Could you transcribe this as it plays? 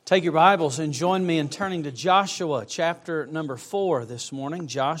Take your Bibles and join me in turning to Joshua chapter number 4 this morning.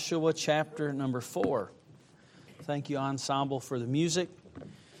 Joshua chapter number 4. Thank you, Ensemble, for the music.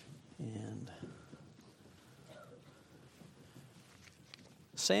 And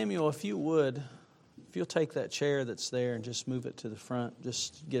Samuel, if you'll take that chair that's there and just move it to the front,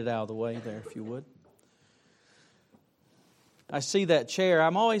 just get it out of the way there, if you would. I see that chair.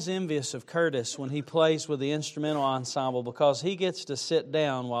 I'm always envious of Curtis when he plays with the instrumental ensemble because he gets to sit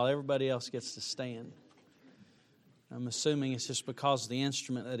down while everybody else gets to stand. I'm assuming it's just because of the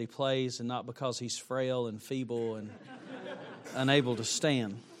instrument that he plays and not because he's frail and feeble and unable to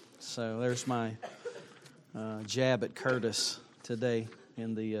stand. So there's my jab at Curtis today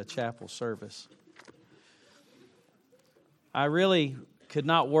in the chapel service. I really could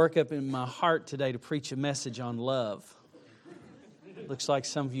not work up in my heart today to preach a message on love. Looks like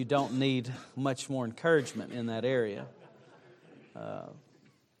some of you don't need much more encouragement in that area.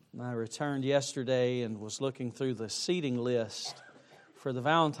 I returned yesterday and was looking through the seating list for the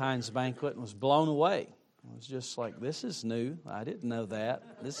Valentine's banquet and was blown away. I was just like, this is new. I didn't know that.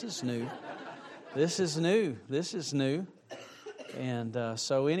 This is new. This is new. This is new. And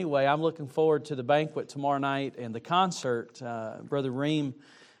so anyway, I'm looking forward to the banquet tomorrow night and the concert. Brother Reem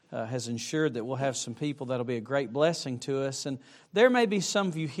has ensured that we'll have some people that'll be a great blessing to us. And there may be some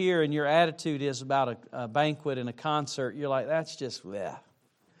of you here and your attitude is about a banquet and a concert. You're like, that's just, bleh.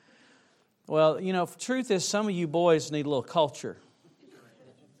 Well, you know, truth is some of you boys need a little culture.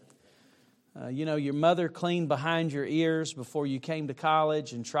 Your mother cleaned behind your ears before you came to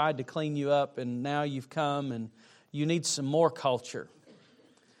college and tried to clean you up, and now you've come and you need some more culture.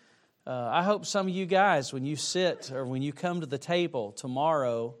 I hope some of you guys, when you sit or when you come to the table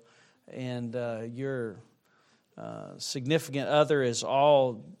tomorrow and your significant other is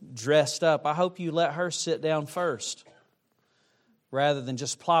all dressed up, I hope you let her sit down first rather than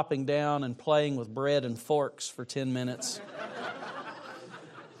just plopping down and playing with bread and forks for 10 minutes.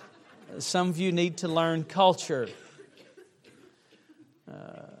 Some of you need to learn culture.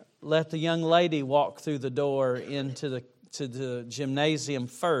 Let the young lady walk through the door into the gymnasium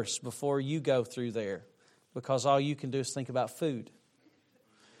first before you go through there, because all you can do is think about food.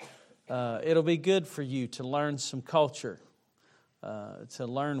 It'll be good for you to learn some culture, to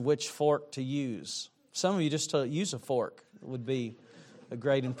learn which fork to use. Some of you just to use a fork would be a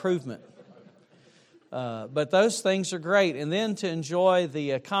great improvement. But those things are great. And then to enjoy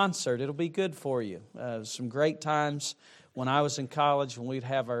the concert, it'll be good for you. Some great times when I was in college when we'd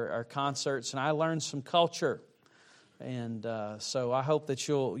have our concerts, and I learned some culture. And so I hope that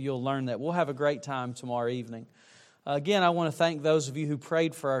you'll learn that. We'll have a great time tomorrow evening. Again, I want to thank those of you who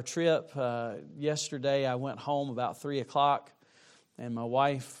prayed for our trip. Yesterday I went home about 3 o'clock, and my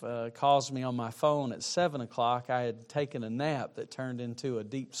wife calls me on my phone at 7 o'clock. I had taken a nap that turned into a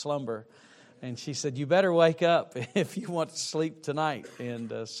deep slumber. And she said, you better wake up if you want to sleep tonight.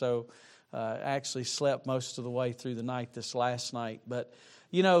 And so I actually slept most of the way through the night this last night. But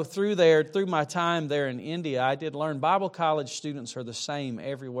through my time there in India, I did learn Bible college students are the same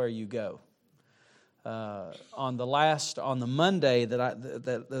everywhere you go. On the Monday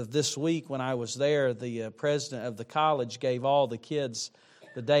that this week when I was there, the president of the college gave all the kids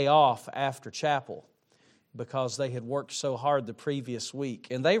the day off after chapel because they had worked so hard the previous week,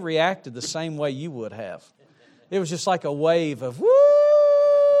 and they reacted the same way you would have. It was just like a wave of woo.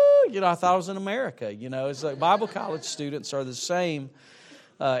 I thought I was in America. It's like Bible college students are the same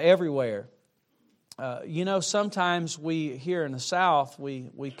everywhere. Sometimes we here in the South,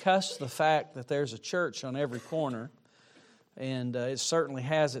 we cuss the fact that there's a church on every corner, and it certainly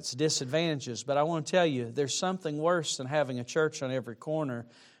has its disadvantages. But I want to tell you, there's something worse than having a church on every corner,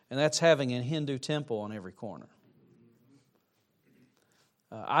 and that's having a Hindu temple on every corner.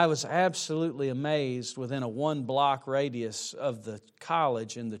 I was absolutely amazed within a 1-block radius of the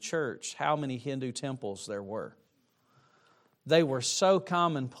college and the church how many Hindu temples there were. They were so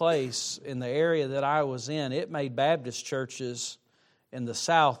commonplace in the area that I was in. It made Baptist churches in the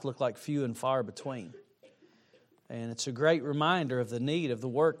South look like few and far between. And it's a great reminder of the need of the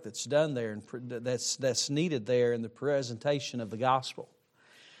work that's done there and that's needed there in the presentation of the gospel.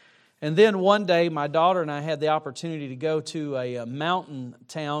 And then one day, my daughter and I had the opportunity to go to a mountain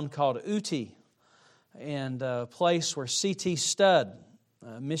town called Uti, and a place where C.T. Studd,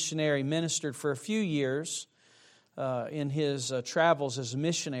 a missionary, ministered for a few years in his travels as a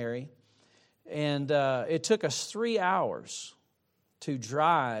missionary. And it took us 3 hours to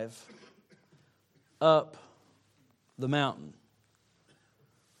drive up the mountain.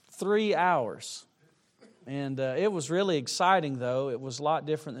 3 hours. And it was really exciting, though. It was a lot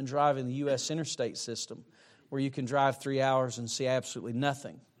different than driving the U.S. interstate system, where you can drive 3 hours and see absolutely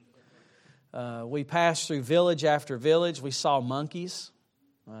nothing. We passed through village after village. We saw monkeys.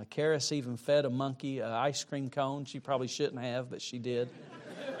 Karis even fed a monkey an ice cream cone. She probably shouldn't have, but she did.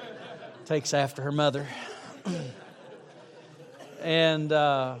 Takes after her mother. And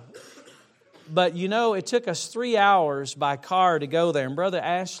but you know, it took us 3 hours by car to go there. And Brother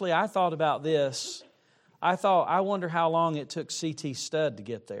Ashley, I thought about this. I wonder how long it took C.T. Studd to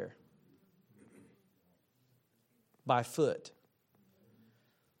get there by foot,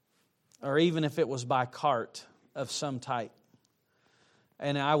 or even if it was by cart of some type.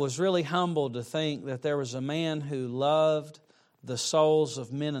 And I was really humbled to think that there was a man who loved the souls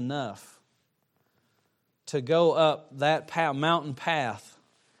of men enough to go up that mountain path,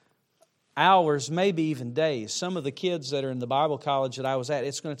 hours, maybe even days. Some of the kids that are in the Bible college that I was at,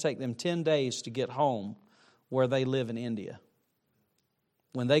 it's going to take them 10 days to get home where they live in India.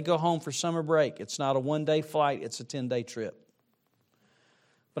 When they go home for summer break, it's not a one-day flight, it's a 10-day trip.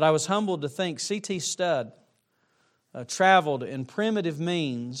 But I was humbled to think C.T. Studd traveled in primitive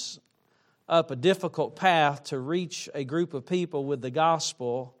means up a difficult path to reach a group of people with the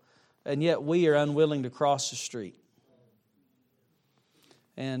gospel, and yet we are unwilling to cross the street.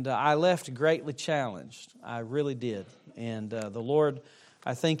 And I left greatly challenged. I really did. And the Lord,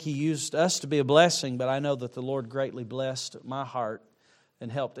 I think He used us to be a blessing, but I know that the Lord greatly blessed my heart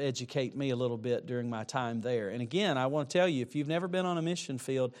and helped educate me a little bit during my time there. And again, I want to tell you, if you've never been on a mission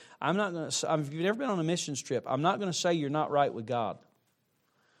field, if you've never been on a missions trip, I'm not going to say you're not right with God.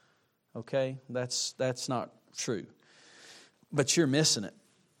 Okay? That's not true. But you're missing it.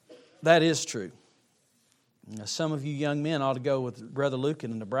 That is true. Now, some of you young men ought to go with Brother Luke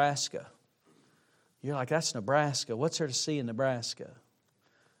in Nebraska. You're like, that's Nebraska. What's there to see in Nebraska?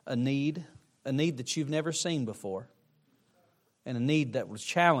 A need that you've never seen before, and a need that will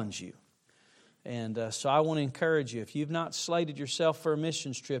challenge you. And so I want to encourage you, if you've not slated yourself for a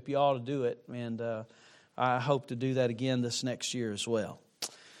missions trip, you ought to do it. And I hope to do that again this next year as well.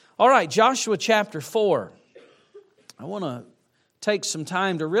 All right, Joshua chapter 4. I want to take some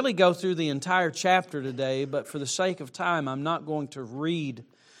time to really go through the entire chapter today, but for the sake of time, I'm not going to read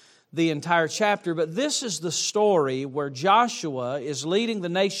the entire chapter. But this is the story where Joshua is leading the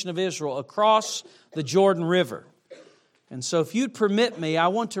nation of Israel across the Jordan River. And so if you'd permit me, I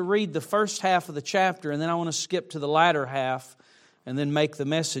want to read the first half of the chapter, and then I want to skip to the latter half and then make the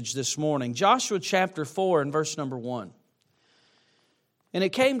message this morning. Joshua chapter 4 and verse number 1. And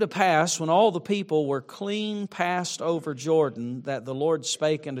it came to pass, when all the people were clean passed over Jordan, that the Lord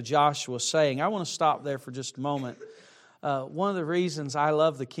spake unto Joshua, saying, I want to stop there for just a moment. One of the reasons I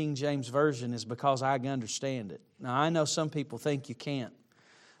love the King James Version is because I can understand it. Now, I know some people think you can't.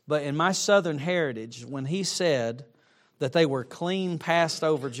 But in my Southern heritage, when he said that they were clean passed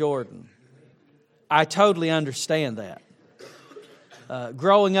over Jordan, I totally understand that.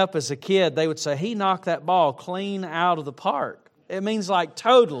 Growing up as a kid, they would say, he knocked that ball clean out of the park. It means like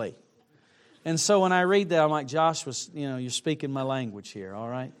totally. And so when I read that, I'm like, Joshua, you're speaking my language here, all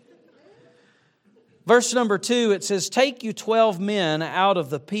right? Verse number 2, it says, Take you 12 men out of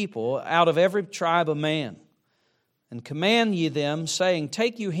the people, out of every tribe of man, and command ye them, saying,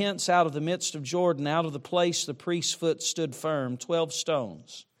 Take you hence out of the midst of Jordan, out of the place the priest's foot stood firm, 12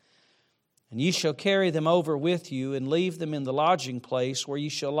 stones. And ye shall carry them over with you, and leave them in the lodging place where ye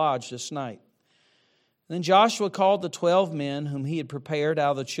shall lodge this night. Then Joshua called the 12 men whom he had prepared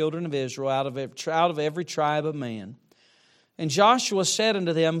out of the children of Israel, out of every tribe of man. And Joshua said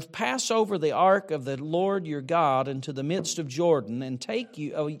unto them, Pass over the ark of the Lord your God into the midst of Jordan, and take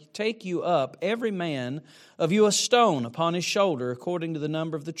you up every man of you a stone upon his shoulder, according to the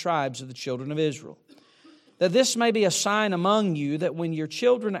number of the tribes of the children of Israel. That this may be a sign among you, that when your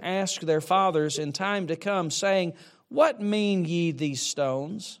children ask their fathers in time to come, saying, What mean ye these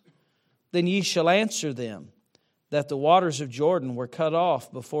stones? Then ye shall answer them, that the waters of Jordan were cut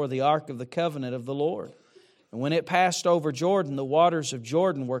off before the ark of the covenant of the Lord. And when it passed over Jordan, the waters of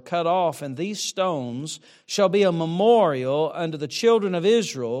Jordan were cut off, and these stones shall be a memorial unto the children of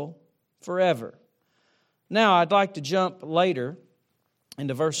Israel forever. Now, I'd like to jump later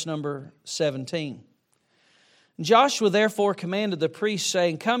into verse number 17. Joshua therefore commanded the priests,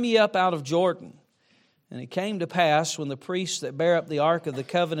 saying, Come ye up out of Jordan. And it came to pass, when the priests that bear up the ark of the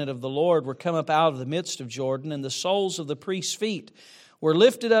covenant of the Lord were come up out of the midst of Jordan, and the soles of the priests' feet were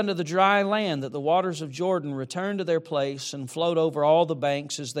lifted unto the dry land, that the waters of Jordan returned to their place and flowed over all the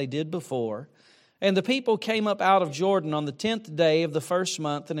banks as they did before. And the people came up out of Jordan on the 10th day of the first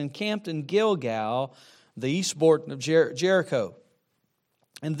month, and encamped in Gilgal, the east border of Jericho.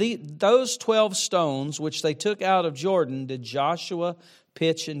 And those 12 stones which they took out of Jordan did Joshua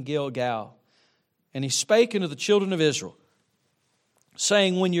pitch in Gilgal. And he spake unto the children of Israel,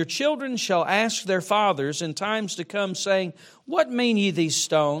 saying, when your children shall ask their fathers in times to come, saying, what mean ye these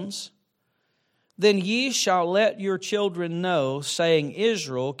stones? Then ye shall let your children know, saying,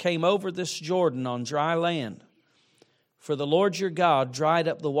 Israel came over this Jordan on dry land. For the Lord your God dried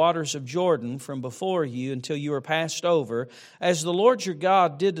up the waters of Jordan from before you until you were passed over, as the Lord your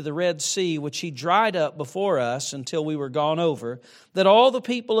God did to the Red Sea, which He dried up before us until we were gone over, that all the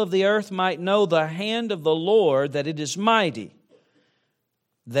people of the earth might know the hand of the Lord, that it is mighty,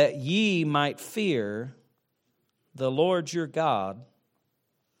 that ye might fear the Lord your God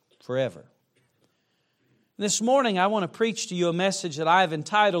forever. This morning I want to preach to you a message that I have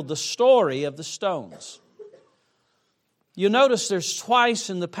entitled, The Story of the Stones. You'll notice there's twice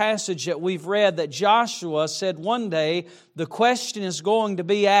in the passage that we've read that Joshua said one day the question is going to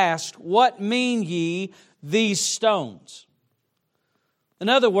be asked, what mean ye these stones? In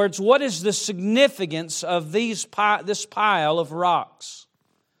other words, what is the significance of this pile of rocks?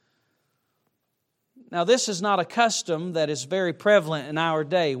 Now, this is not a custom that is very prevalent in our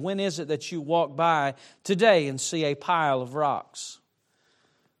day. When is it that you walk by today and see a pile of rocks?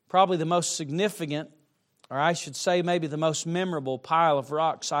 Probably the most significant, or I should say maybe the most memorable pile of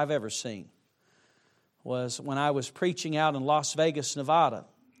rocks I've ever seen was when I was preaching out in Las Vegas, Nevada.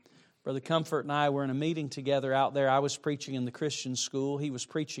 Brother Comfort and I were in a meeting together out there. I was preaching in the Christian school. He was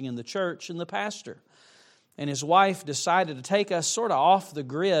preaching in the church, and the pastor and his wife decided to take us sort of off the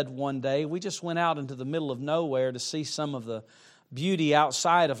grid one day. We just went out into the middle of nowhere to see some of the beauty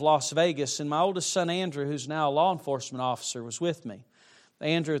outside of Las Vegas. And my oldest son, Andrew, who's now a law enforcement officer, was with me.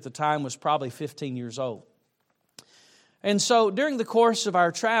 Andrew at the time was probably 15 years old. And so during the course of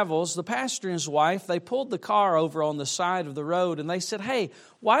our travels, the pastor and his wife, they pulled the car over on the side of the road and they said, hey,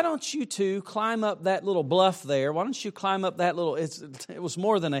 why don't you two climb up that little bluff there? Why don't you climb up that little, it was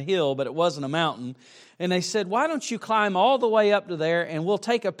more than a hill, but it wasn't a mountain. And they said, why don't you climb all the way up to there and we'll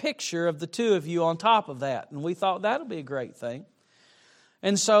take a picture of the two of you on top of that. And we thought that'll be a great thing.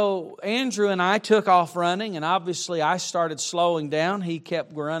 And so Andrew and I took off running, and obviously I started slowing down. He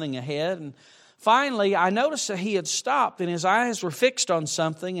kept running ahead, and finally, I noticed that he had stopped and his eyes were fixed on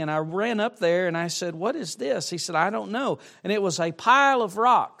something, and I ran up there and I said, what is this? He said, I don't know. And it was a pile of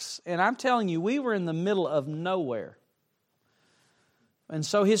rocks. And I'm telling you, we were in the middle of nowhere. And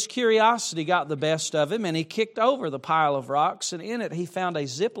so his curiosity got the best of him, and he kicked over the pile of rocks, and in it he found a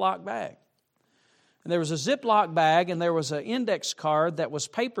Ziploc bag. And there was a Ziploc bag, and there was an index card that was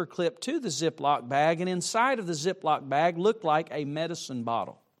paper clipped to the Ziploc bag, and inside of the Ziploc bag looked like a medicine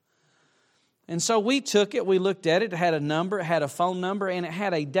bottle. And so we took it, we looked at it, it had a number, it had a phone number, and it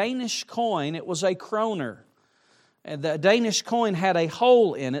had a Danish coin. It was a kroner. And the Danish coin had a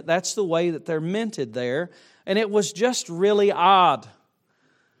hole in it. That's the way that they're minted there. And it was just really odd.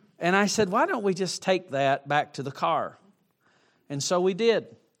 And I said, why don't we just take that back to the car? And so we did.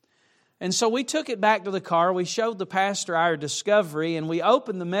 And so we took it back to the car, we showed the pastor our discovery, and we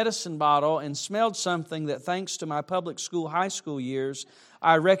opened the medicine bottle and smelled something that, thanks to my public school, high school years,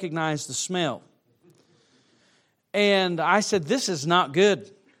 I recognized the smell. And I said, this is not good.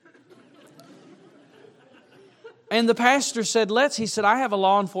 And the pastor said, he said, I have a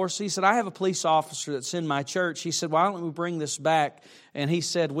law enforcement, he said, I have a police officer that's in my church. He said, why don't we bring this back? And he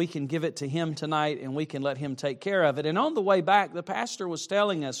said, we can give it to him tonight and we can let him take care of it. And on the way back, the pastor was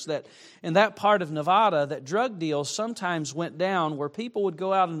telling us that in that part of Nevada, that drug deals sometimes went down where people would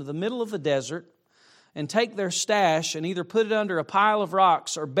go out into the middle of the desert and take their stash and either put it under a pile of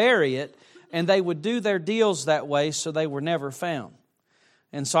rocks or bury it, and they would do their deals that way so they were never found.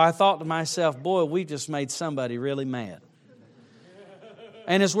 And so I thought to myself, boy, we just made somebody really mad.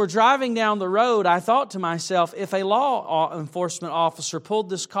 And as we're driving down the road, I thought to myself, if a law enforcement officer pulled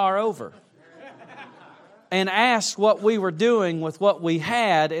this car over and asked what we were doing with what we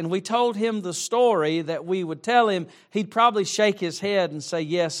had, and we told him the story that we would tell him, he'd probably shake his head and say,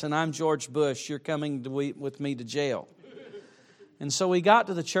 yes, and I'm George Bush, you're coming with me to jail. And so we got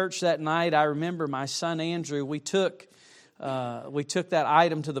to the church that night. I remember my son Andrew, we took that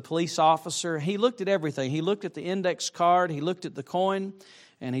item to the police officer. He looked at everything. He looked at the index card. He looked at the coin.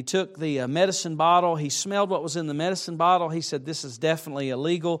 And he took the medicine bottle. He smelled what was in the medicine bottle. He said, this is definitely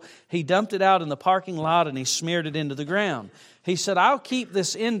illegal. He dumped it out in the parking lot and he smeared it into the ground. He said, I'll keep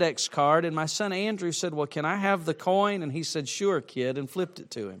this index card. And my son Andrew said, well, can I have the coin? And he said, sure, kid, and flipped it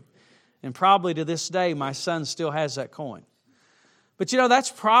to him. And probably to this day, my son still has that coin. But you know,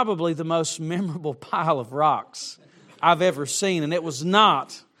 that's probably the most memorable pile of rocks I've ever seen, and it was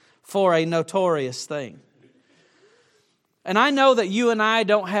not for a notorious thing. And I know that you and I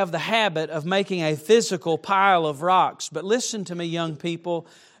don't have the habit of making a physical pile of rocks, but listen to me, young people,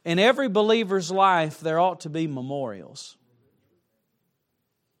 in every believer's life there ought to be memorials.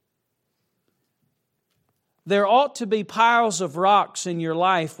 There ought to be piles of rocks in your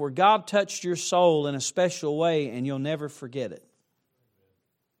life where God touched your soul in a special way and you'll never forget it.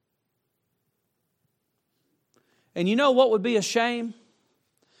 And you know what would be a shame?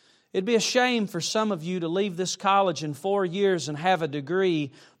 It'd be a shame for some of you to leave this college in 4 years and have a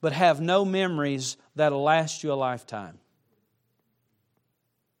degree but have no memories that'll last you a lifetime.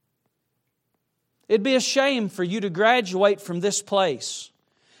 It'd be a shame for you to graduate from this place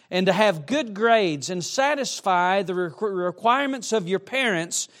and to have good grades and satisfy the requirements of your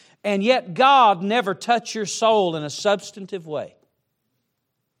parents, and yet God never touch your soul in a substantive way.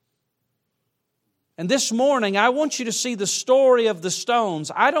 And this morning, I want you to see the story of the stones.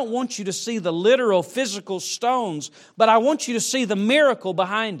 I don't want you to see the literal physical stones, but I want you to see the miracle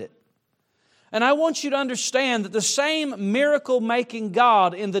behind it. And I want you to understand that the same miracle-making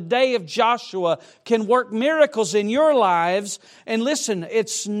God in the day of Joshua can work miracles in your lives. And listen,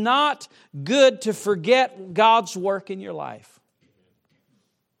 it's not good to forget God's work in your life.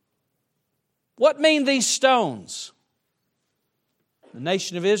 What mean these stones? The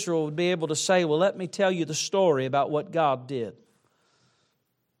nation of Israel would be able to say, well, let me tell you the story about what God did.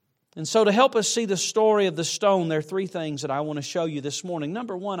 And so to help us see the story of the stone, there are 3 things that I want to show you this morning.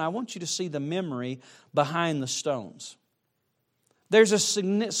 Number 1, I want you to see the memory behind the stones. There's a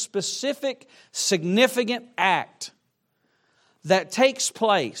specific, significant act that takes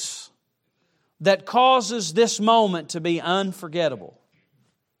place that causes this moment to be unforgettable.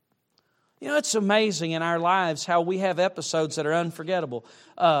 You know, it's amazing in our lives how we have episodes that are unforgettable.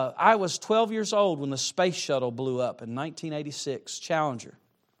 I was 12 years old when the space shuttle blew up in 1986, Challenger.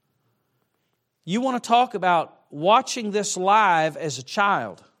 You want to talk about watching this live as a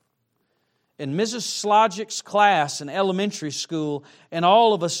child in Mrs. Slogic's class in elementary school, and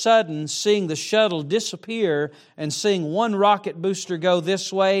all of a sudden seeing the shuttle disappear and seeing one rocket booster go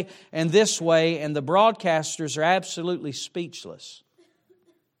this way, and the broadcasters are absolutely speechless.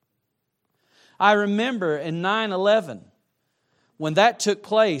 I remember in 9/11, when that took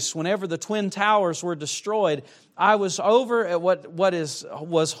place, whenever the Twin Towers were destroyed, I was over at what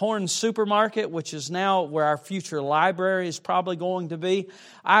was Horn's Supermarket, which is now where our future library is probably going to be.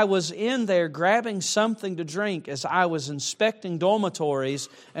 I was in there grabbing something to drink as I was inspecting dormitories,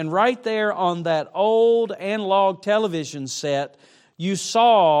 and right there on that old analog television set, you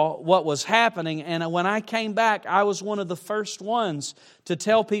saw what was happening. And when I came back, I was one of the first ones to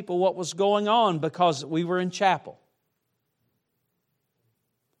tell people what was going on because we were in chapel.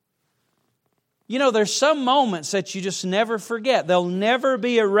 You know, there's some moments that you just never forget. They'll never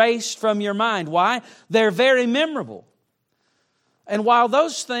be erased from your mind. Why? They're very memorable. And while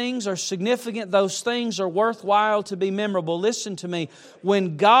those things are significant, those things are worthwhile to be memorable, listen to me.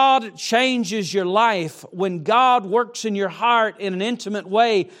 When God changes your life, when God works in your heart in an intimate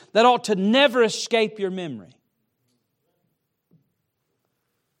way, that ought to never escape your memory.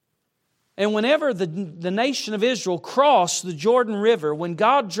 And whenever the nation of Israel crossed the Jordan River, when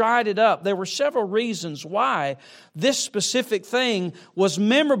God dried it up, there were several reasons why this specific thing was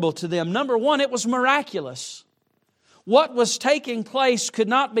memorable to them. Number 1, it was miraculous. What was taking place could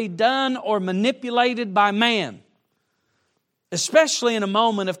not be done or manipulated by man, especially in a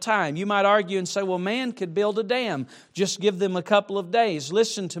moment of time. You might argue and say, well, man could build a dam. Just give them a couple of days.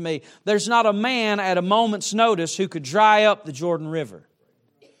 Listen to me. There's not a man at a moment's notice who could dry up the Jordan River.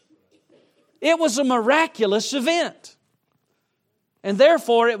 It was a miraculous event. And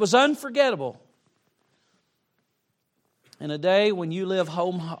therefore, it was unforgettable. In a day when you live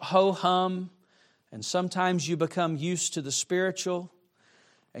ho-hum, and sometimes you become used to the spiritual,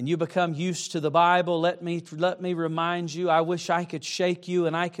 and you become used to the Bible, let me remind you, I wish I could shake you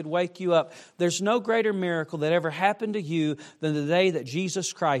and I could wake you up. There's no greater miracle that ever happened to you than the day that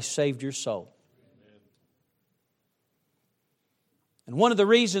Jesus Christ saved your soul. And one of the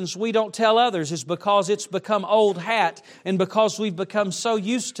reasons we don't tell others is because it's become old hat and because we've become so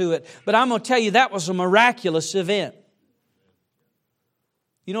used to it. But I'm going to tell you, that was a miraculous event.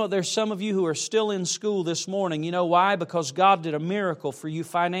 You know, there's some of you who are still in school this morning. You know why? Because God did a miracle for you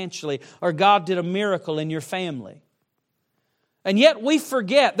financially, or God did a miracle in your family. And yet we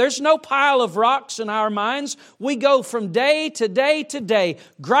forget. There's no pile of rocks in our minds. We go from day to day to day,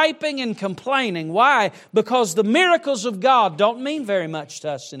 griping and complaining. Why? Because the miracles of God don't mean very much to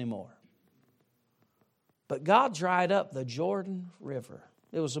us anymore. But God dried up the Jordan River.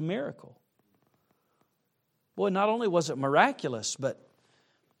 It was a miracle. Boy, not only was it miraculous, but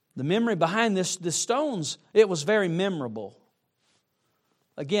the memory behind the stones, it was very memorable.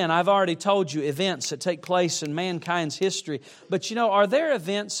 Again, I've already told you events that take place in mankind's history. But you know, are there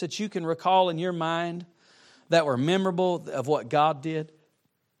events that you can recall in your mind that were memorable of what God did?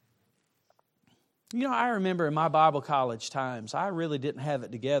 You know, I remember in my Bible college times, I really didn't have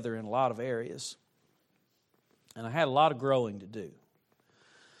it together in a lot of areas. And I had a lot of growing to do.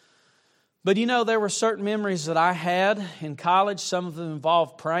 But you know, there were certain memories that I had in college. Some of them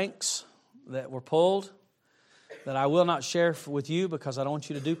involved pranks that were pulled that I will not share with you because I don't want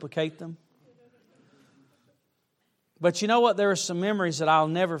you to duplicate them. But you know what? There are some memories that I'll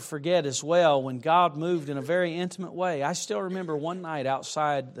never forget as well when God moved in a very intimate way. I still remember one night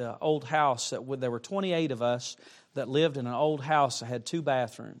outside the old house that there were 28 of us that lived in an old house that had 2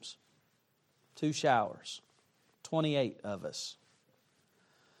 bathrooms, 2 showers, 28 of us.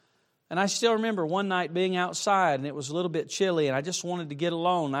 And I still remember one night being outside and it was a little bit chilly and I just wanted to get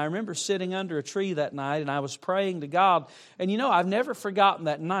alone. I remember sitting under a tree that night and I was praying to God. And you know, I've never forgotten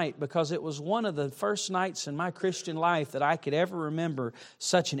that night because it was one of the first nights in my Christian life that I could ever remember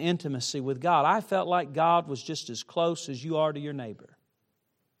such an intimacy with God. I felt like God was just as close as you are to your neighbor.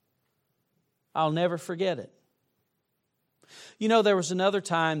 I'll never forget it. You know, there was another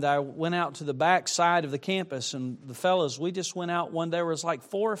time that I went out to the back side of the campus and the fellows, we just went out there was like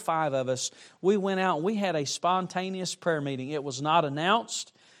 4 or 5 of us. We went out and we had a spontaneous prayer meeting. It was not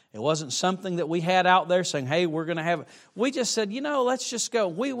announced. It wasn't something that we had out there saying, hey, we're going to have it. We just said, you know, let's just go.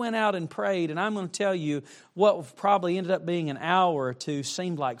 We went out and prayed, and I'm going to tell you what probably ended up being an hour or two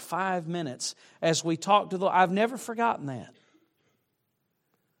seemed like 5 minutes as we talked to the Lord. I've never forgotten that.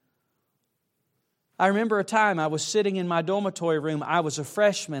 I remember a time I was sitting in my dormitory room. I was a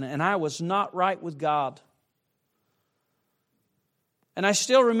freshman and I was not right with God. And I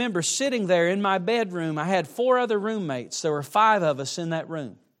still remember sitting there in my bedroom. I had 4 other roommates. There were 5 of us in that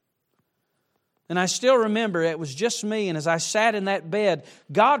room. And I still remember it was just me. And as I sat in that bed,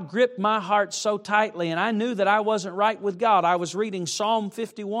 God gripped my heart so tightly. And I knew that I wasn't right with God. I was reading Psalm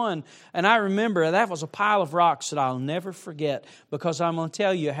 51. And I remember that was a pile of rocks that I'll never forget. Because I'm going to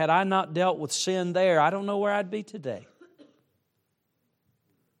tell you, had I not dealt with sin there, I don't know where I'd be today.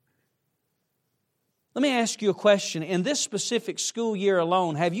 Let me ask you a question. In this specific school year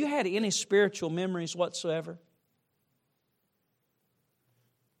alone, have you had any spiritual memories whatsoever?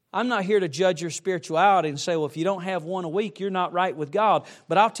 I'm not here to judge your spirituality and say, well, if you don't have one a week, you're not right with God.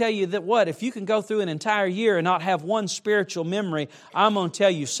 But I'll tell you that what? If you can go through an entire year and not have one spiritual memory, I'm going to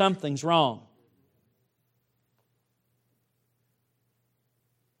tell you something's wrong.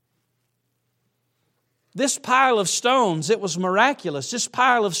 This pile of stones, it was miraculous. This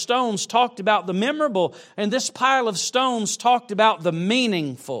pile of stones talked about the memorable, and this pile of stones talked about the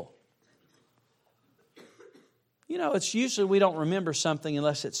meaningful. You know, it's usually we don't remember something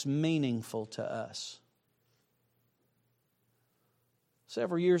unless it's meaningful to us.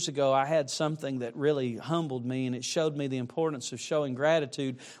 Several years ago, I had something that really humbled me, and it showed me the importance of showing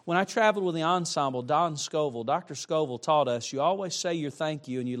gratitude. When I traveled with the ensemble, Dr. Scoville taught us, you always say your thank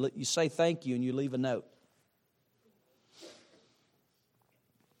you, and you say thank you, and you leave a note.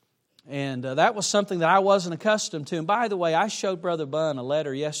 And that was something that I wasn't accustomed to. And by the way, I showed Brother Bunn a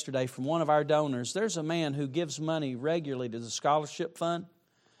letter yesterday from one of our donors. There's a man who gives money regularly to the scholarship fund.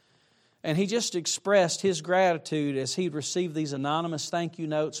 And he just expressed his gratitude as he received these anonymous thank you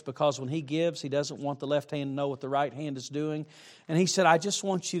notes because when he gives, he doesn't want the left hand to know what the right hand is doing. And he said, I just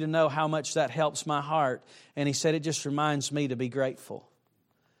want you to know how much that helps my heart. And he said, it just reminds me to be grateful.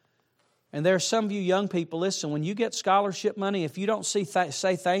 And there are some of you young people, listen, when you get scholarship money, if you don't say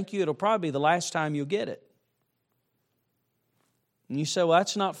thank you, it'll probably be the last time you'll get it. And you say, well,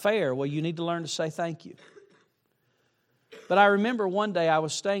 that's not fair. Well, you need to learn to say thank you. But I remember one day I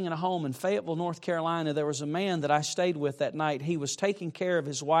was staying in a home in Fayetteville, North Carolina. There was a man that I stayed with that night. He was taking care of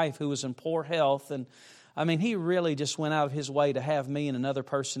his wife who was in poor health. And I mean, he really just went out of his way to have me and another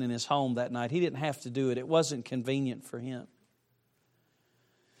person in his home that night. He didn't have to do it. It wasn't convenient for him.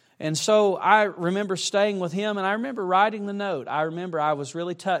 And so I remember staying with him, and I remember writing the note. I remember I was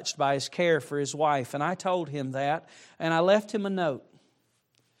really touched by his care for his wife, and I told him that, and I left him a note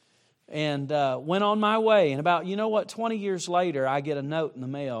and went on my way. And about, 20 years later, I get a note in the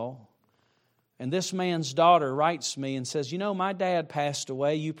mail, and this man's daughter writes me and says, my dad passed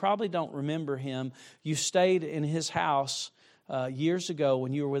away. You probably don't remember him. You stayed in his house years ago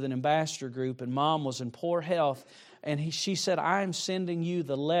when you were with an ambassador group, and Mom was in poor health. And she said, I'm sending you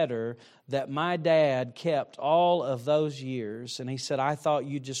the letter that my dad kept all of those years. And he said, I thought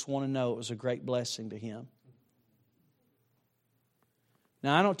you'd just want to know it was a great blessing to him.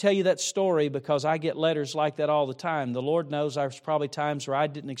 Now, I don't tell you that story because I get letters like that all the time. The Lord knows there's probably times where I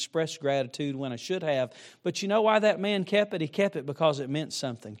didn't express gratitude when I should have. But you know why that man kept it? He kept it because it meant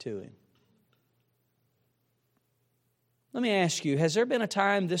something to him. Let me ask you, has there been a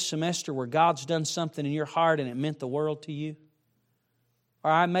time this semester where God's done something in your heart and it meant the world to you?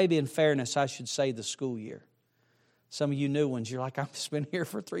 Or maybe in fairness, I should say the school year. Some of you new ones, you're like, I've just been here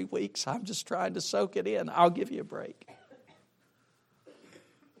for 3 weeks. I'm just trying to soak it in. I'll give you a break.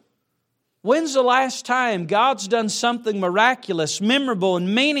 When's the last time God's done something miraculous, memorable,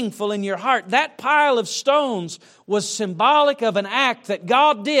 and meaningful in your heart? That pile of stones was symbolic of an act that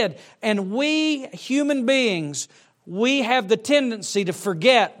God did. And we, human beings, we have the tendency to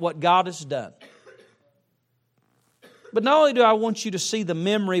forget what God has done. But not only do I want you to see the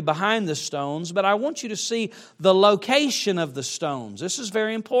memory behind the stones, but I want you to see the location of the stones. This is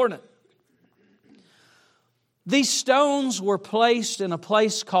very important. These stones were placed in a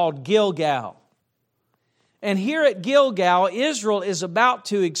place called Gilgal. And here at Gilgal, Israel is about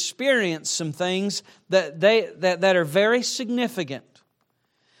to experience some things that are very significant.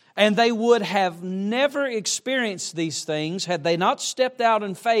 And they would have never experienced these things had they not stepped out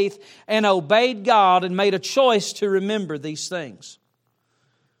in faith and obeyed God and made a choice to remember these things.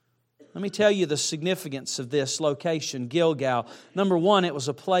 Let me tell you the significance of this location, Gilgal. Number one, it was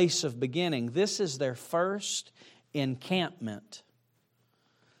a place of beginning. This is their first encampment.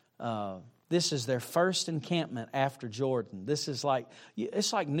 This is their first encampment after Jordan. It's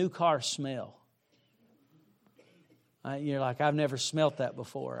like new car smell. You're like, I've never smelt that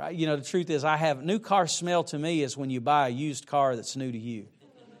before. The truth is, new car smell to me is when you buy a used car that's new to you.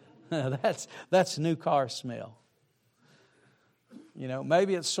 That's new car smell.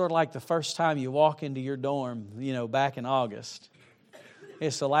 Maybe it's sort of like the first time you walk into your dorm, back in August.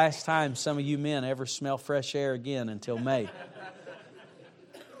 It's the last time some of you men ever smell fresh air again until May.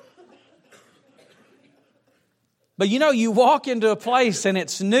 But you walk into a place and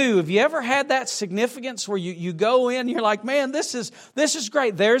it's new. Have you ever had that significance where you go in and you're like, man, this is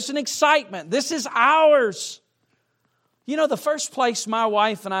great. There's an excitement. This is ours. The first place my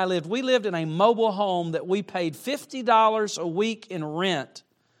wife and I lived, we lived in a mobile home that we paid $50 a week in rent.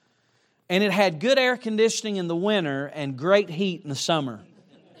 And it had good air conditioning in the winter and great heat in the summer.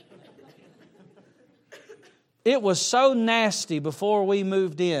 It was so nasty before we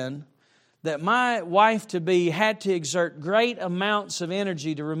moved in that my wife-to-be had to exert great amounts of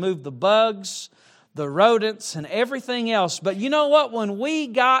energy to remove the bugs, the rodents, and everything else. But you know what? When we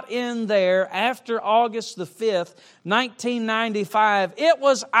got in there after August the 5th, 1995, it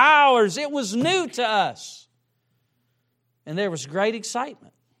was ours. It was new to us. And there was great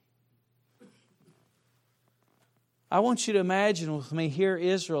excitement. I want you to imagine with me, here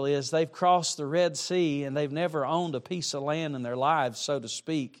Israel is. They've crossed the Red Sea and they've never owned a piece of land in their lives, so to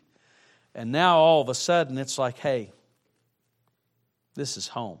speak. And now all of a sudden it's like, hey, this is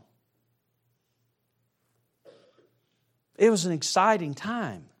home. It was an exciting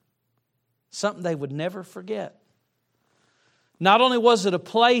time. Something they would never forget. Not only was it a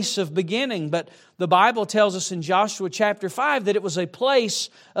place of beginning, but the Bible tells us in Joshua chapter 5 that it was a place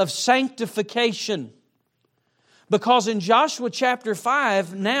of sanctification. Because in Joshua chapter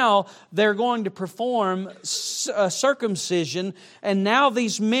 5, now they're going to perform circumcision, and now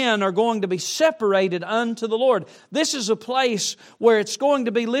these men are going to be separated unto the Lord. This is a place where it's going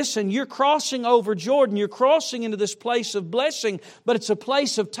to be, listen, you're crossing over Jordan, you're crossing into this place of blessing, but it's a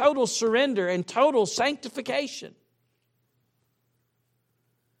place of total surrender and total sanctification.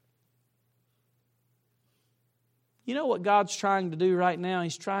 You know what God's trying to do right now?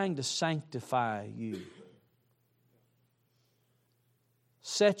 He's trying to sanctify you.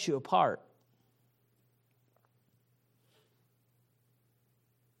 Set you apart.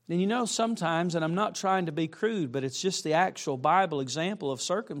 And sometimes, and I'm not trying to be crude, but it's just the actual Bible example of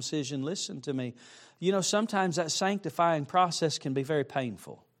circumcision. Listen to me. Sometimes that sanctifying process can be very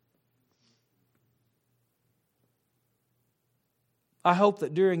painful. I hope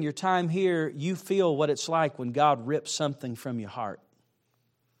that during your time here, you feel what it's like when God rips something from your heart.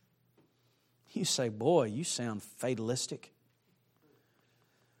 You say, boy, you sound fatalistic.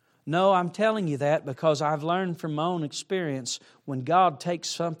 No, I'm telling you that because I've learned from my own experience, when God takes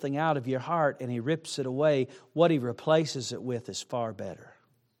something out of your heart and He rips it away, what He replaces it with is far better.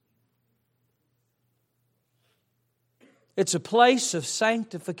 It's a place of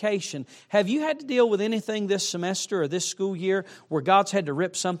sanctification. Have you had to deal with anything this semester or this school year where God's had to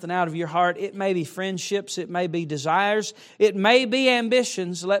rip something out of your heart? It may be friendships, it may be desires, it may be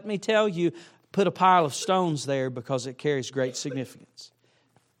ambitions. Let me tell you, put a pile of stones there because it carries great significance.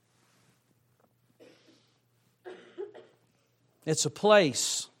 It's a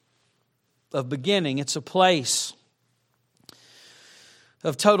place of beginning. It's a place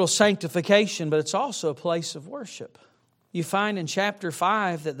of total sanctification, but it's also a place of worship. You find in chapter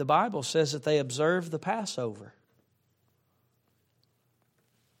 5 that the Bible says that they observed the Passover.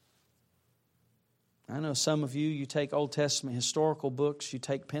 I know some of you take Old Testament historical books, you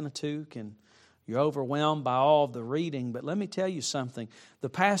take Pentateuch, and you're overwhelmed by all of the reading. But let me tell you something. The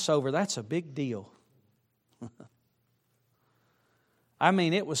Passover, that's a big deal. I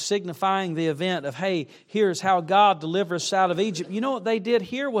mean, it was signifying the event of, hey, here's how God delivered us out of Egypt. You know what they did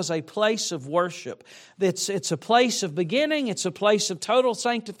here was a place of worship. It's a place of beginning. It's a place of total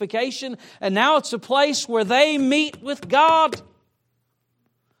sanctification. And now it's a place where they meet with God.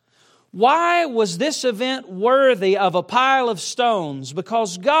 Why was this event worthy of a pile of stones?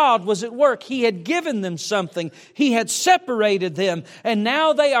 Because God was at work. He had given them something. He had separated them. And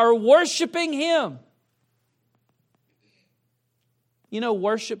now they are worshiping Him. You know,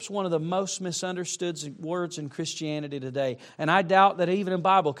 worship's one of the most misunderstood words in Christianity today. And I doubt that even in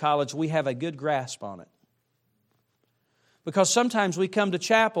Bible college we have a good grasp on it. Because sometimes we come to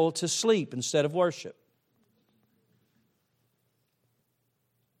chapel to sleep instead of worship.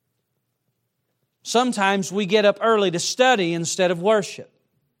 Sometimes we get up early to study instead of worship.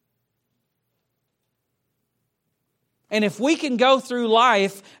 And if we can go through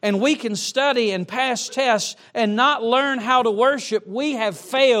life and we can study and pass tests and not learn how to worship, we have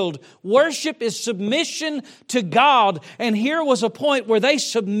failed. Worship is submission to God. And here was a point where they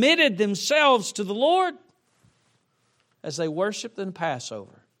submitted themselves to the Lord as they worshiped in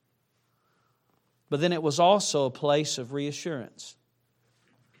Passover. But then it was also a place of reassurance.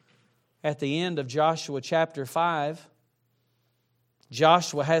 At the end of Joshua chapter 5,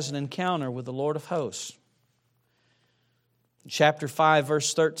 Joshua has an encounter with the Lord of hosts. Chapter 5,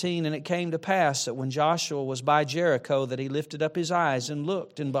 verse 13, and it came to pass that when Joshua was by Jericho, that he lifted up his eyes and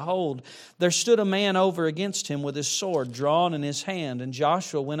looked, and behold, there stood a man over against him with his sword drawn in his hand. And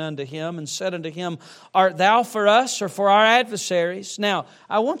Joshua went unto him and said unto him, Art thou for us or for our adversaries? Now,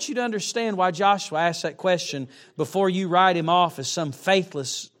 I want you to understand why Joshua asked that question before you write him off as some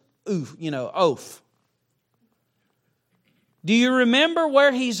faithless oaf. Do you remember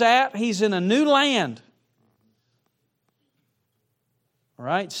where he's at? He's in a new land. All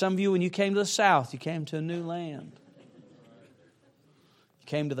right, some of you, when you came to the South, you came to a new land. You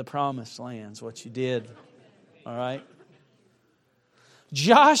came to the promised land, is what you did. All right.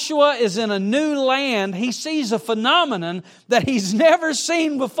 Joshua is in a new land. He sees a phenomenon that he's never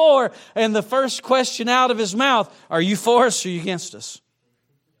seen before. And the first question out of his mouth, are you for us or are you against us?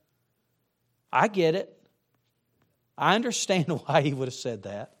 I get it. I understand why he would have said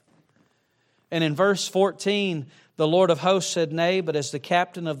that. And in verse 14, the Lord of hosts said, Nay, but as the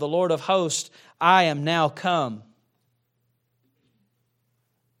captain of the Lord of hosts, I am now come.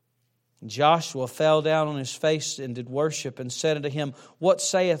 Joshua fell down on his face and did worship and said unto him, What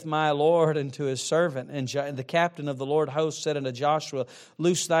saith my Lord unto his servant? And the captain of the Lord of hosts said unto Joshua,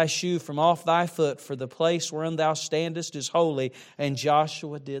 Loose thy shoe from off thy foot, for the place wherein thou standest is holy. And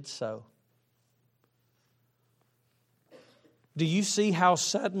Joshua did so. Do you see how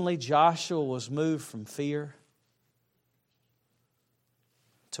suddenly Joshua was moved from fear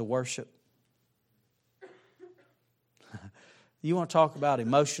to worship? You want to talk about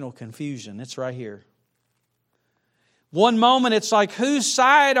emotional confusion? It's right here. One moment it's like, whose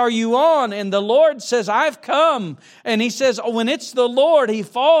side are you on? And the Lord says, I've come. And He says, when it's the Lord, he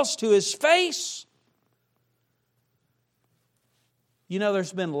falls to his face. You know,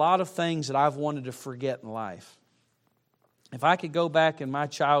 there's been a lot of things that I've wanted to forget in life. If I could go back in my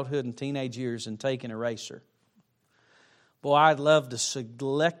childhood and teenage years and take an eraser, boy, I'd love to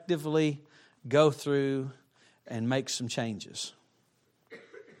selectively go through and make some changes.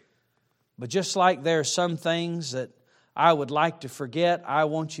 But just like there are some things that I would like to forget, I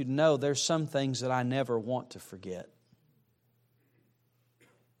want you to know there's some things that I never want to forget.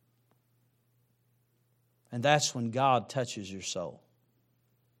 And that's when God touches your soul.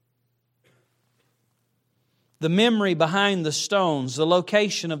 The memory behind the stones, the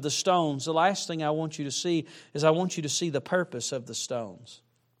location of the stones. The last thing I want you to see is I want you to see the purpose of the stones.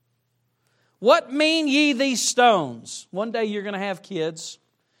 What mean ye these stones? One day you're going to have kids,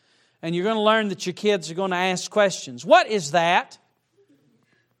 and you're going to learn that your kids are going to ask questions. What is that?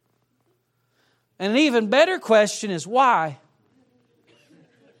 And an even better question is why?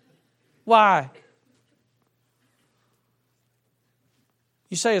 Why?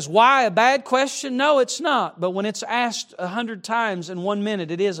 You say, is why a bad question? No, it's not. But when it's asked 100 times in 1 minute,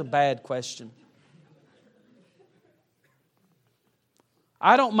 it is a bad question.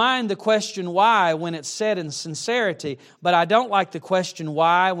 I don't mind the question why when it's said in sincerity, but I don't like the question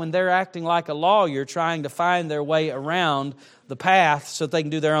why when they're acting like a lawyer trying to find their way around the path so that they can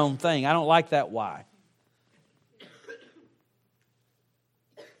do their own thing. I don't like that why.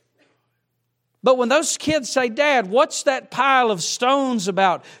 But when those kids say, Dad, what's that pile of stones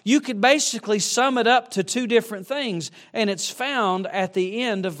about? You could basically sum it up to two different things. And it's found at the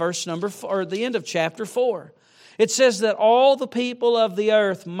end of verse number 4, or the end of chapter 4. It says that all the people of the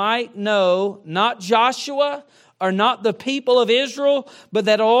earth might know, not Joshua or not the people of Israel, but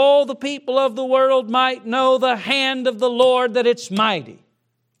that all the people of the world might know the hand of the Lord, that it's mighty.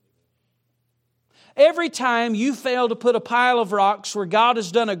 Every time you fail to put a pile of rocks where God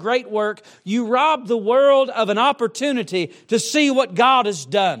has done a great work, you rob the world of an opportunity to see what God has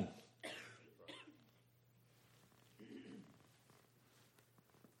done.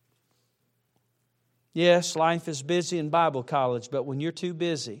 Yes, life is busy in Bible college, but when you're too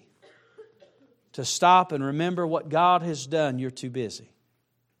busy to stop and remember what God has done, you're too busy.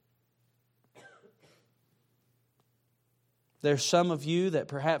 There's some of you that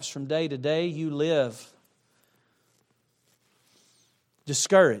perhaps from day to day you live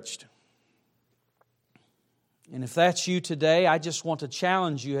discouraged. And if that's you today, I just want to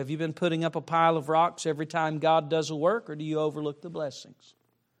challenge you. Have you been putting up a pile of rocks every time God does a work, or do you overlook the blessings?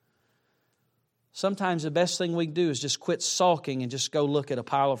 Sometimes the best thing we can do is just quit sulking and just go look at a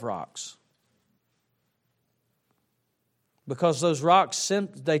pile of rocks. Because those rocks,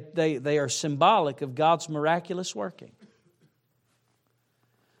 they are symbolic of God's miraculous working.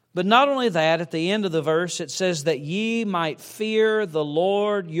 But not only that, at the end of the verse it says that ye might fear the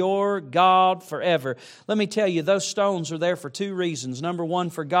Lord your God forever. Let me tell you, those stones are there for two reasons. Number one,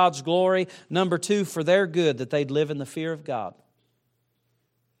 for God's glory. Number two, for their good, that they'd live in the fear of God.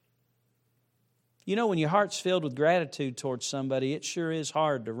 You know, when your heart's filled with gratitude towards somebody, it sure is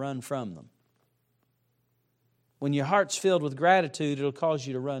hard to run from them. When your heart's filled with gratitude, it'll cause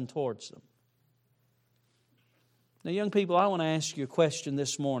you to run towards them. Now, young people, I want to ask you a question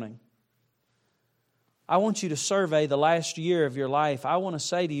this morning. I want you to survey the last year of your life. I want to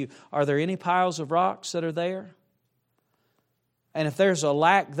say to you, are there any piles of rocks that are there? And if there's a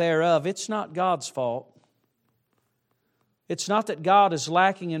lack thereof, it's not God's fault. It's not that God is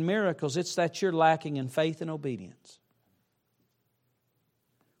lacking in miracles, it's that you're lacking in faith and obedience.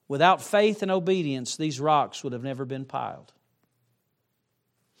 Without faith and obedience, these rocks would have never been piled.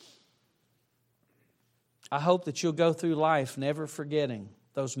 I hope that you'll go through life never forgetting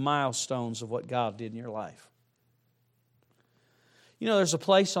those milestones of what God did in your life. You know, there's a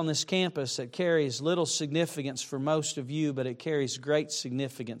place on this campus that carries little significance for most of you, but it carries great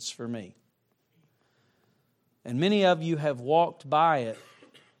significance for me. And many of you have walked by it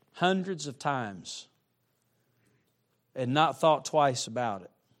hundreds of times and not thought twice about it.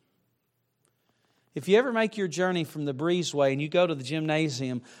 If you ever make your journey from the breezeway and you go to the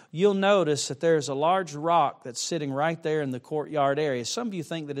gymnasium, you'll notice that there's a large rock that's sitting right there in the courtyard area. Some of you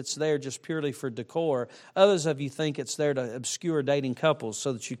think that it's there just purely for decor. Others of you think it's there to obscure dating couples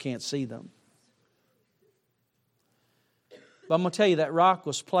so that you can't see them. But I'm going to tell you, that rock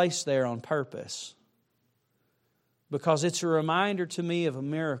was placed there on purpose, because it's a reminder to me of a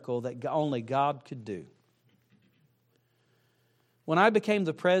miracle that only God could do. When I became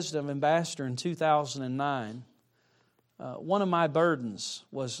the president of Ambassador in 2009, one of my burdens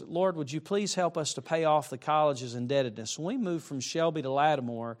was, Lord, would you please help us to pay off the college's indebtedness? When we moved from Shelby to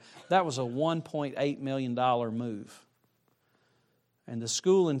Lattimore, that was a $1.8 million move. And the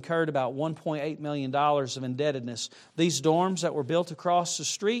school incurred about $1.8 million of indebtedness. These dorms that were built across the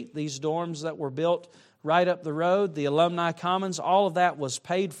street, these dorms that were built right up the road, the alumni commons, all of that was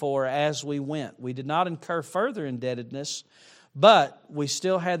paid for as we went. We did not incur further indebtedness, but we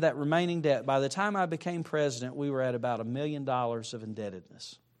still had that remaining debt. By the time I became president, we were at about $1 million of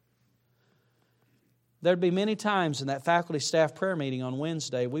indebtedness. There'd be many times in that faculty staff prayer meeting on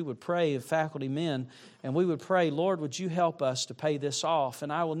Wednesday, we would pray as faculty men, and we would pray, Lord, would you help us to pay this off?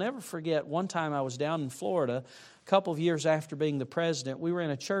 And I will never forget, one time I was down in Florida, a couple of years after being the president. We were in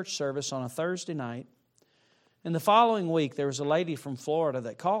a church service on a Thursday night. And the following week, there was a lady from Florida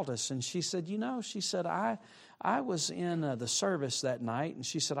that called us, and she said, I was in the service that night, and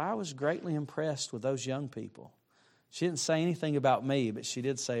she said, I was greatly impressed with those young people. She didn't say anything about me, but she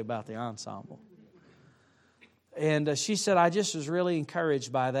did say about the ensemble. And she said, I just was really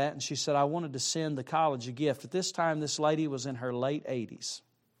encouraged by that. And she said, I wanted to send the college a gift. At this time, this lady was in her late 80s.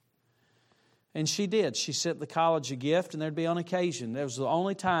 And she did. She sent the college a gift, and there'd be on occasion. That was the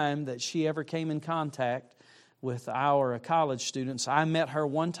only time that she ever came in contact with our college students. I met her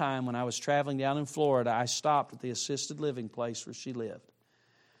one time when I was traveling down in Florida. I stopped at the assisted living place where she lived.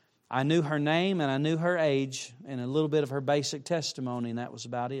 I knew her name and I knew her age and a little bit of her basic testimony, and that was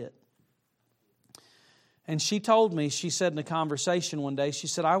about it. And she told me, she said in a conversation one day, she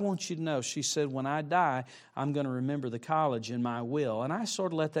said, I want you to know, she said, when I die, I'm going to remember the college in my will. And I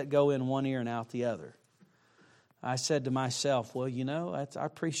sort of let that go in one ear and out the other. I said to myself, well, I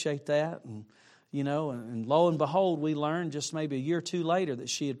appreciate that. And, and lo and behold, we learned just maybe a year or two later that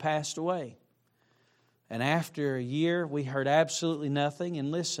she had passed away. And after a year, we heard absolutely nothing.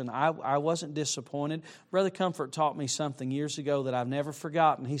 And listen, I wasn't disappointed. Brother Comfort taught me something years ago that I've never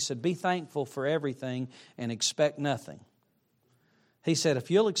forgotten. He said, be thankful for everything and expect nothing. He said,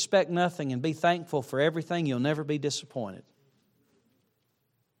 if you'll expect nothing and be thankful for everything, you'll never be disappointed.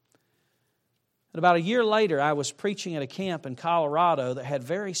 And about a year later, I was preaching at a camp in Colorado that had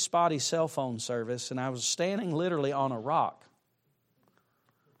very spotty cell phone service, and I was standing literally on a rock.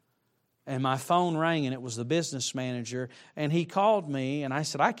 And my phone rang, and it was the business manager. And he called me, and I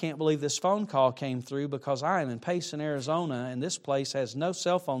said, I can't believe this phone call came through because I am in Payson, Arizona, and this place has no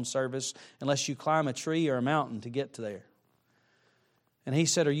cell phone service unless you climb a tree or a mountain to get to there. And he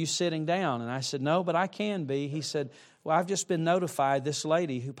said, are you sitting down? And I said, no, but I can be. He said, well, I've just been notified this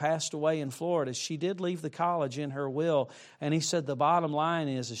lady who passed away in Florida, she did leave the college in her will. And he said, the bottom line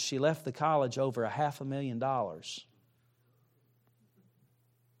is she left the college over $500,000.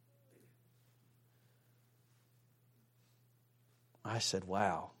 I said,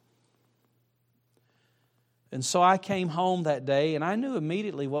 wow. And so I came home that day, and I knew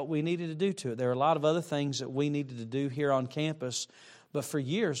immediately what we needed to do to it. There are a lot of other things that we needed to do here on campus, but for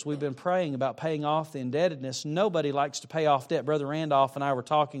years we've been praying about paying off the indebtedness. Nobody likes to pay off debt. Brother Randolph and I were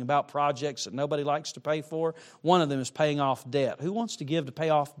talking about projects that nobody likes to pay for. One of them is paying off debt. Who wants to give to pay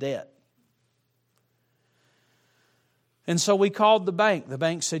off debt? And so we called the bank. The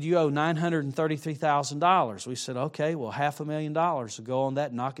bank said, you owe $933,000. We said, okay, well, $500,000 will go on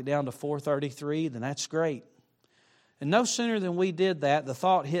that, knock it down to $433,000, then that's great. And no sooner than we did that, the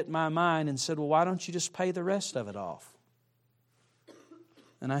thought hit my mind and said, well, why don't you just pay the rest of it off?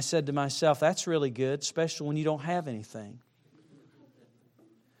 And I said to myself, that's really good, especially when you don't have anything.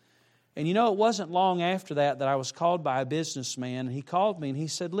 And it wasn't long after that I was called by a businessman, and he called me and he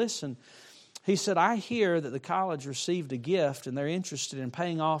said, listen, he said, I hear that the college received a gift and they're interested in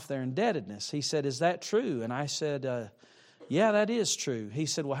paying off their indebtedness. He said, is that true? And I said, yeah, that is true. He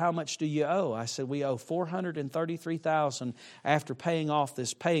said, well, how much do you owe? I said, we owe $433,000 after paying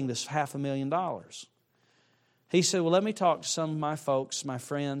this $500,000. He said, well, let me talk to some of my folks, my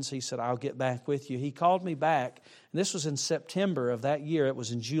friends. He said, I'll get back with you. He called me back. And this was in September of that year. It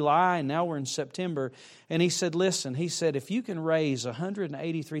was in July, and now we're in September. And he said, listen, he said, if you can raise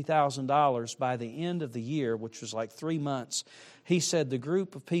 $183,000 by the end of the year, which was like 3 months, he said, the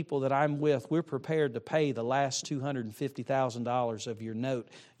group of people that I'm with, we're prepared to pay the last $250,000 of your note.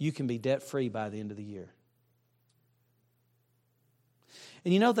 You can be debt-free by the end of the year.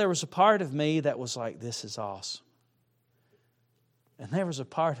 And there was a part of me that was like, this is awesome. And there was a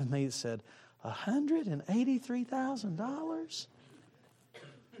part of me that said, $183,000?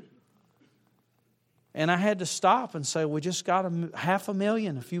 And I had to stop and say, we just got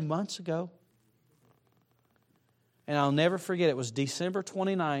 $500,000 a few months ago. And I'll never forget, it was December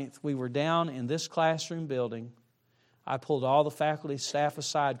 29th. We were down in this classroom building. I pulled all the faculty staff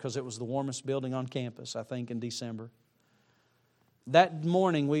aside because it was the warmest building on campus, I think, in December. That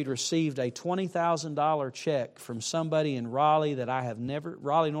morning, we'd received a $20,000 check from somebody in Raleigh,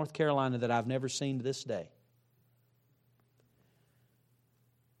 North Carolina, that I've never seen to this day.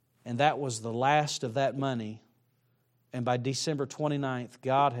 And that was the last of that money. And by December 29th,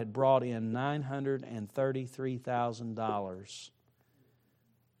 God had brought in $933,000.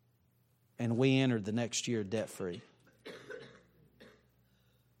 And we entered the next year debt-free.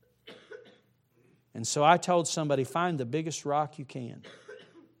 And so I told somebody, find the biggest rock you can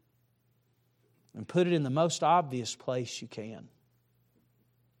and put it in the most obvious place you can.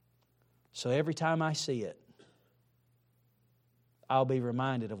 So every time I see it, I'll be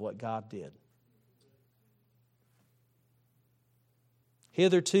reminded of what God did.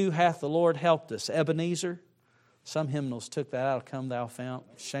 Hitherto hath the Lord helped us. Ebenezer. Some hymnals took that out of Come Thou Fount.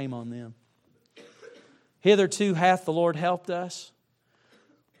 Shame on them. Hitherto hath the Lord helped us.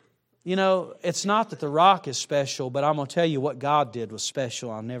 It's not that the rock is special, but I'm going to tell you what God did was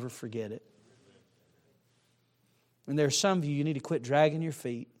special. I'll never forget it. And there's some of you need to quit dragging your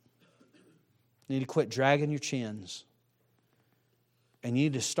feet. You need to quit dragging your chins. And you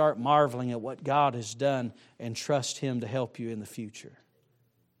need to start marveling at what God has done and trust Him to help you in the future.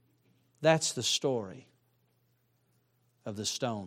 That's the story of the stone.